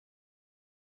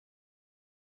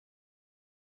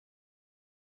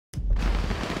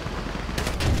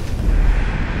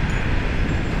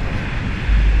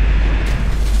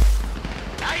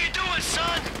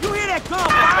that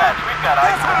gunfire! We've got eyes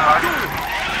That's on how I target. do it!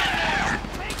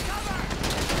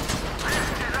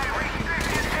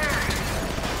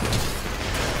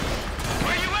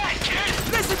 Where you at, kid?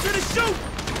 Listen to the shoot!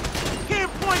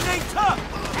 Can't point ain't tough!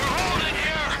 We're holding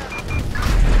here.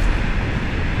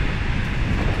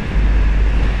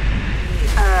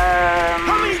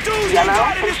 How many dudes they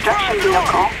got in this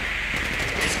corridor?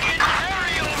 It's getting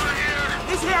hairy over here.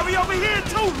 It's hairy over here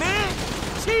too, man!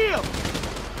 Chill!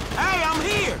 Hey, I'm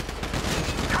here!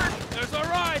 There's a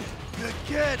ride! Good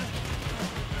kid.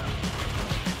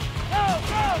 Go,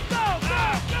 go, go, go,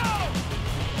 go!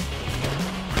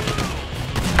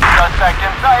 Suspect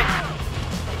in sight.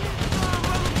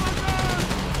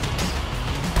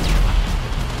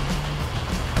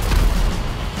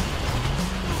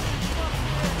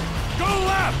 Go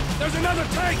left! There's another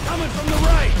tank coming from the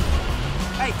right!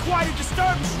 Hey, quite a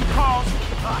disturbance you caused.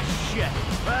 Ah, shit.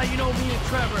 Well, you know me and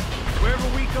Trevor. Wherever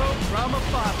we go, drama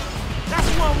follows. That's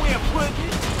one way of putting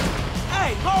it.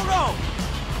 Hey, hold on.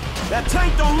 That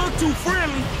tank don't look too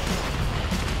friendly.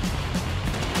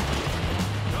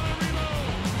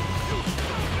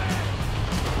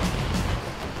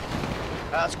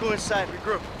 Let's go inside,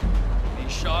 regroup. He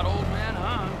shot old man,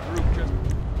 huh? Group just...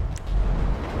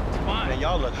 It's fine. Man,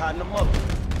 y'all look hot in the mother.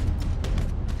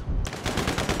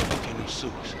 Okay, no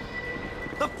suits.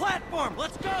 The platform,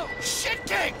 let's go. Shit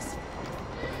cakes!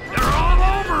 They're all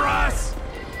over us!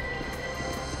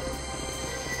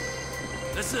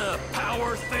 This is a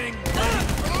power thing. Get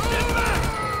back!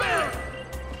 Back!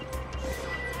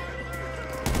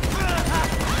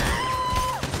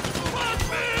 Fuck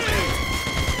me!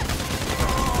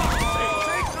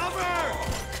 Take cover!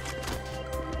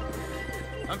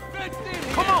 I'm fenced in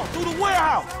here. Come on, through the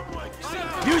warehouse.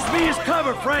 Use me as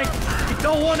cover, Frank. You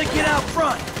don't want to get out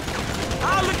front.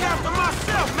 I'll look after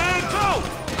myself, man. Go.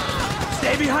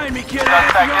 Stay behind me, kid.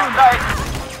 Suspect in sight.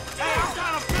 Hey, I'm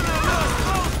kind of feeling a little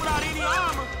close without any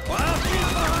armor. Well, keep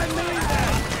behind me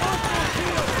then.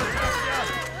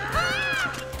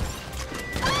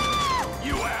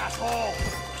 You asshole!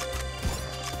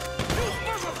 You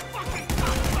motherfucking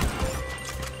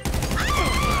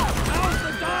How's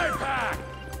the die pack?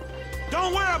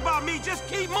 Don't worry about me. Just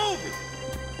keep moving.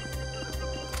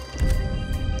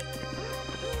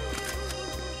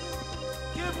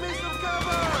 Give me some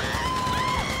cover.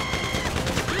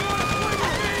 You wanna swing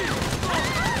with me?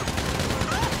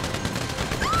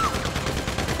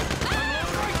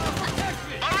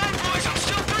 All right, boys, I'm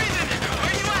still breathing.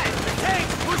 Where you at? Tank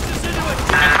pushed us into a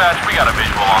Dispatch, we got a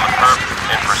visual on the perp.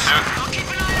 In pursuit. I'll keep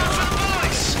an eye out for the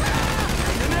boys.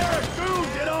 Generic goon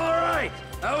did all right.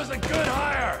 That was a good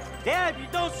hire. Yeah, if you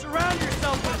don't surround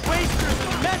yourself with wasters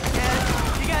and meth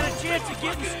heads, you got a chance of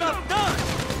getting stuff done.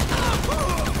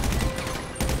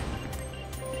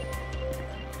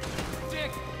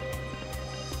 Dick.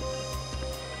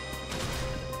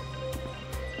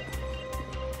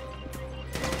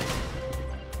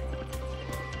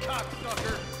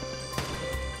 Cocksucker.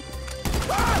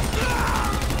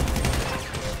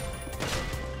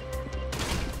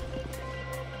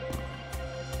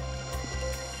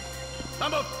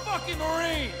 I'm a fucking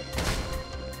Marine!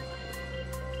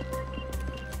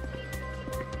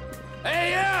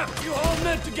 AF! You holding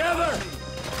it together?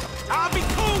 I'll be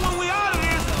cool when we out of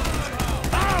this.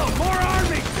 Oh! More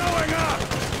army showing up!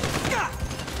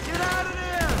 Get out of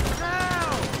there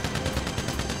now.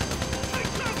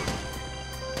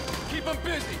 Keep them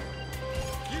busy!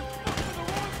 You fucked the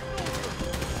wrong soldier!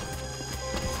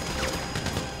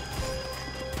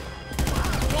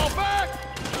 Fall back!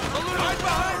 A little right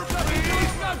behind!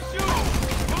 Please stop shooting!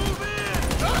 Move in!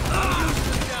 I'm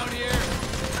useless down here!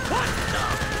 What the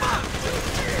fuck?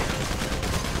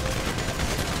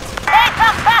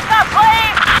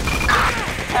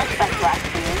 Suspect last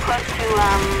seen close to,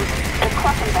 the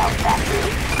Cluckenbelt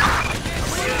factory.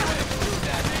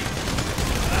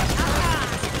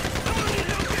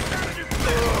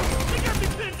 They got me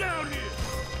pinned down here!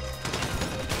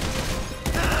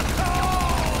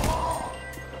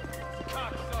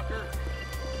 Cocksucker!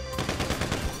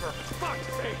 For fuck's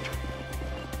sake!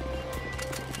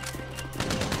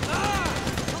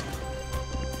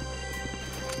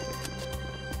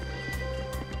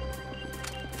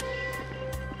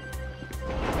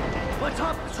 Let's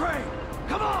hop the train.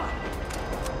 Come on.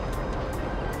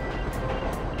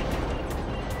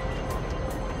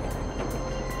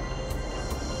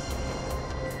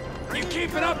 You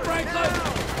keeping up, Franklin?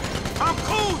 I'm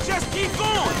cool. Just keep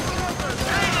going.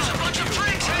 Hey, there's a bunch of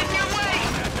freaks heading your way.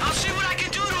 I'll see what I can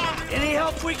do to them. Any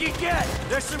help we can get.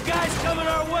 There's some guys coming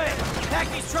our way.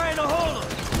 Packy's trying to hold them.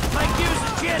 Might give us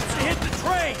a chance to hit the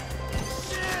train.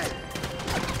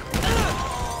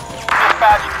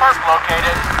 Dispatch, perp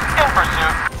located. In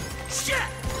pursuit. Shit!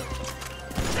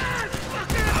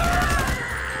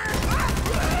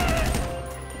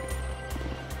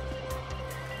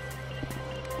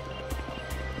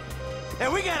 Hey,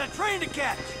 we got a train to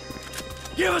catch!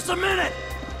 Give us a minute!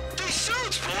 These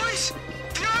suits, boys!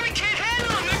 The army can't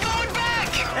handle them! They're going back!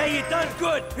 Hey, you done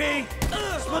good, P.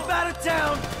 Slip out of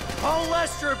town. Call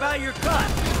Lester about your cut.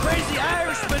 Crazy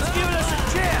Irishman's giving us a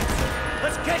chance.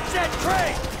 Let's catch that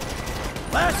train.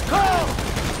 Last call.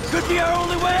 Could be our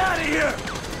only way out of here.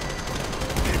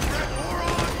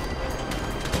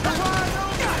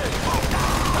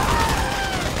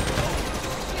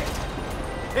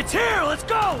 It's here. Let's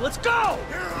go. Let's go.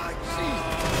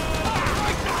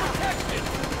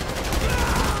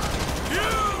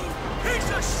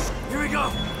 Here we go.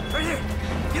 Right here.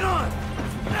 Get on.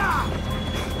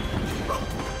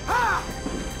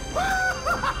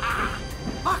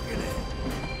 Fucking it.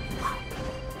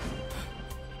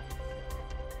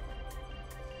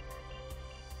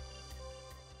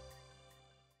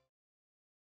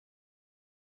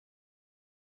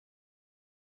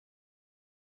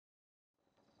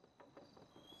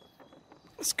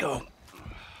 Let's go.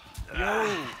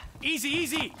 Yo, easy,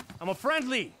 easy. I'm a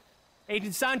friendly.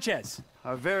 Agent Sanchez.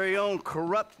 Our very own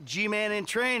corrupt G-man in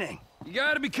training. You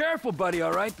gotta be careful, buddy,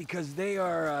 all right? Because they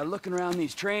are looking around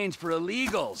these trains for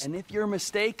illegals. And if you're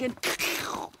mistaken,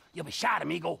 you'll be shot,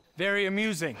 amigo. Very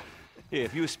amusing. Yeah,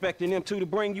 if you expecting them two to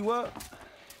bring you up,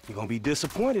 you're gonna be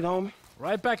disappointed, homie.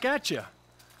 Right back at you.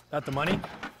 That the money?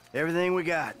 Everything we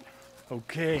got.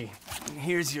 Okay.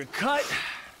 Here's your cut.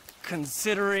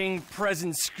 Considering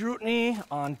present scrutiny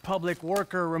on public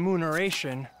worker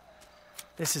remuneration,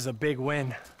 this is a big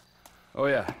win. Oh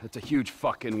yeah, that's a huge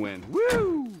fucking win.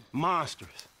 Woo!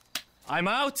 Monsters. I'm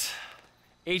out.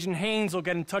 Agent Haynes will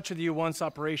get in touch with you once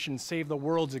Operation Save the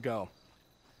World's ago.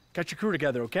 Get your crew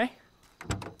together, okay?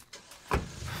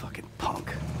 Fucking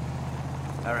punk.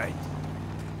 All right.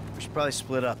 We should probably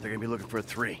split up. They're gonna be looking for a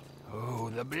 3. Oh,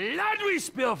 the blood we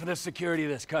spill for the security of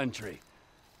this country.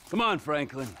 Come on,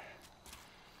 Franklin.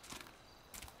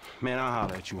 Man, I'll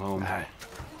holler at you, homie. All right.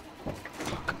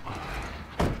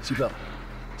 Seatbelt.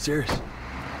 Serious.